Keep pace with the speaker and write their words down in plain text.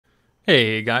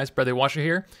Hey guys, Brother Watcher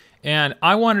here, and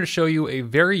I wanted to show you a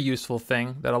very useful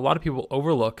thing that a lot of people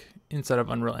overlook inside of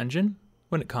Unreal Engine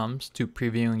when it comes to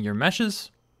previewing your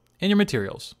meshes and your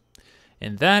materials.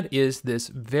 And that is this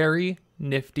very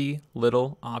nifty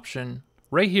little option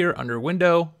right here under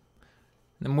Window.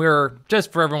 And we're,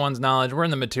 just for everyone's knowledge, we're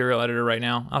in the material editor right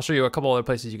now. I'll show you a couple other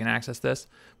places you can access this.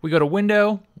 We go to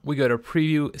Window, we go to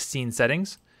Preview Scene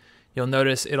Settings. You'll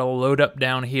notice it'll load up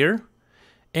down here.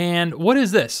 And what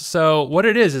is this? So what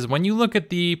it is when you look at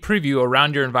the preview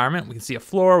around your environment, we can see a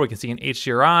floor, we can see an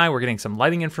HDRI, we're getting some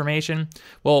lighting information.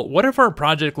 Well, what if our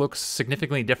project looks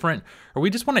significantly different, or we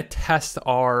just want to test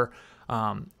our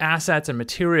assets and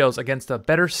materials against a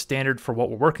better standard for what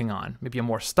we're working on? Maybe a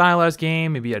more stylized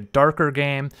game, maybe a darker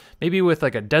game, maybe with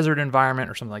like a desert environment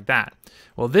or something like that.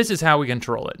 Well, this is how we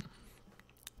control it.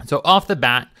 So off the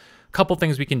bat, a couple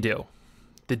things we can do.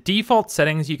 The default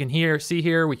settings you can see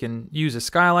here, we can use a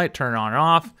skylight, turn it on and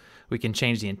off. We can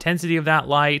change the intensity of that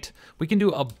light. We can do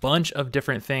a bunch of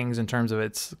different things in terms of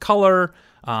its color,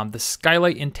 the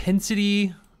skylight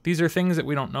intensity. These are things that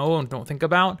we don't know and don't think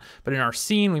about. But in our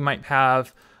scene, we might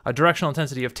have a directional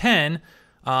intensity of 10,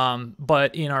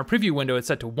 but in our preview window, it's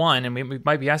set to 1, and we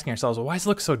might be asking ourselves, well, why does it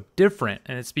look so different?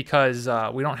 And it's because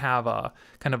we don't have a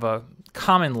kind of a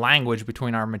common language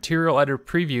between our material editor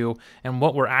preview and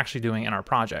what we're actually doing in our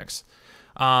projects.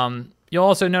 You'll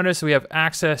also notice we have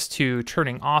access to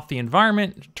turning off the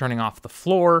environment, turning off the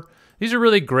floor. These are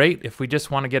really great if we just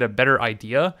want to get a better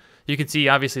idea. You can see,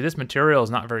 obviously, this material is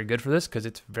not very good for this because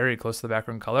it's very close to the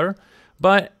background color.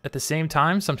 But at the same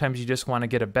time, sometimes you just want to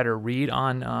get a better read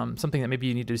on something that maybe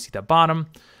you need to see the bottom.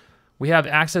 We have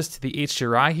access to the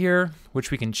HDRI here,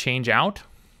 which we can change out.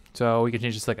 So we can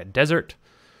change this like a desert,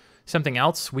 something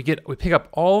else. We pick up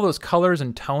all those colors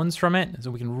and tones from it,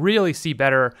 so we can really see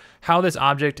better how this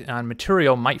object and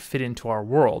material might fit into our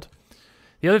world.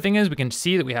 The other thing is we can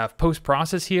see that we have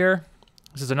post-process here.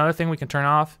 This is another thing we can turn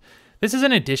off. This is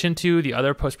in addition to the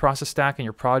other post-process stack in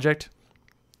your project.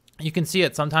 You can see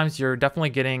it sometimes you're definitely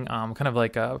getting kind of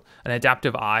like an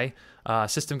adaptive eye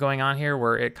system going on here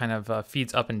where it kind of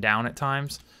feeds up and down at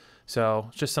times. So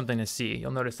it's just something to see.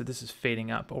 You'll notice that this is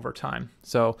fading up over time.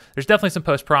 So there's definitely some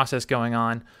post-process going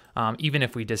on, even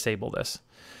if we disable this.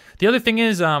 The other thing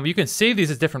is you can save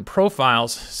these as different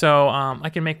profiles. So I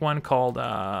can make one called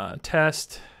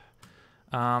test.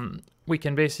 We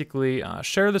can basically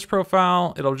share this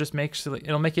profile. It'll just make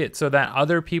it so that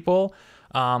other people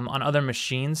on other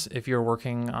machines, if you're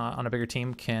working on a bigger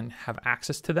team, can have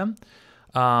access to them.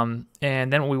 And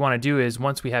then what we want to do is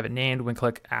once we have it named, we can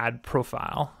click Add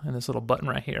Profile and this little button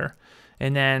right here.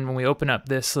 And then when we open up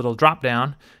this little drop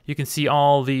down, you can see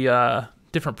all the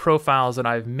different profiles that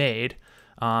I've made,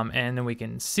 and then we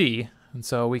can see. And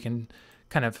so we can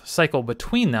kind of cycle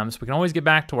between them. So we can always get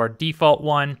back to our default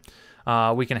one.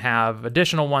 We can have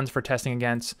additional ones for testing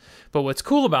against. But what's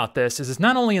cool about this is it's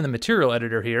not only in the material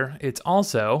editor here, it's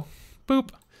also, boop,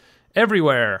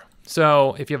 everywhere.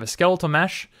 So if you have a skeletal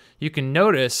mesh, you can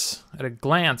notice at a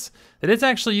glance that it's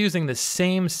actually using the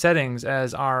same settings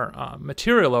as our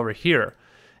material over here.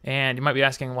 And you might be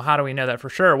asking, well, how do we know that for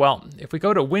sure? Well, if we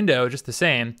go to Window, just the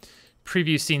same,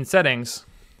 Preview Scene Settings,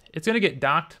 it's going to get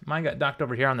docked. Mine got docked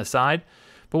over here on the side.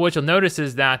 But what you'll notice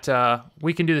is that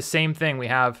we can do the same thing. We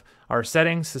have our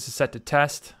settings. This is set to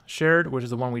test shared, which is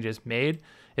the one we just made.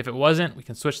 If it wasn't, we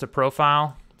can switch the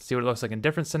profile, see what it looks like in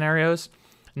different scenarios.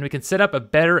 And we can set up a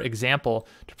better example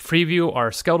to preview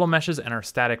our skeletal meshes and our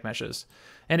static meshes.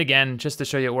 And again, just to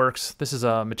show you it works, this is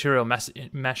a material mesh.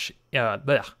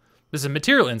 This is a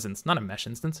material instance, not a mesh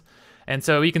instance. And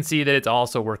so you can see that it's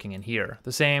also working in here.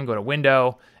 The same, go to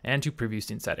Window and to Preview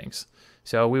Scene Settings.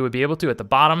 So we would be able to at the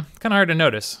bottom, kind of hard to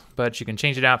notice, but you can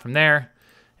change it out from there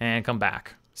and come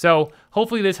back. So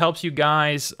hopefully this helps you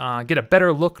guys get a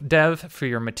better look dev for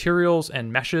your materials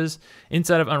and meshes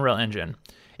inside of Unreal Engine.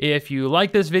 If you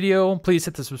like this video, please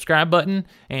hit the subscribe button,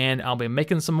 and I'll be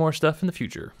making some more stuff in the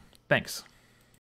future. Thanks.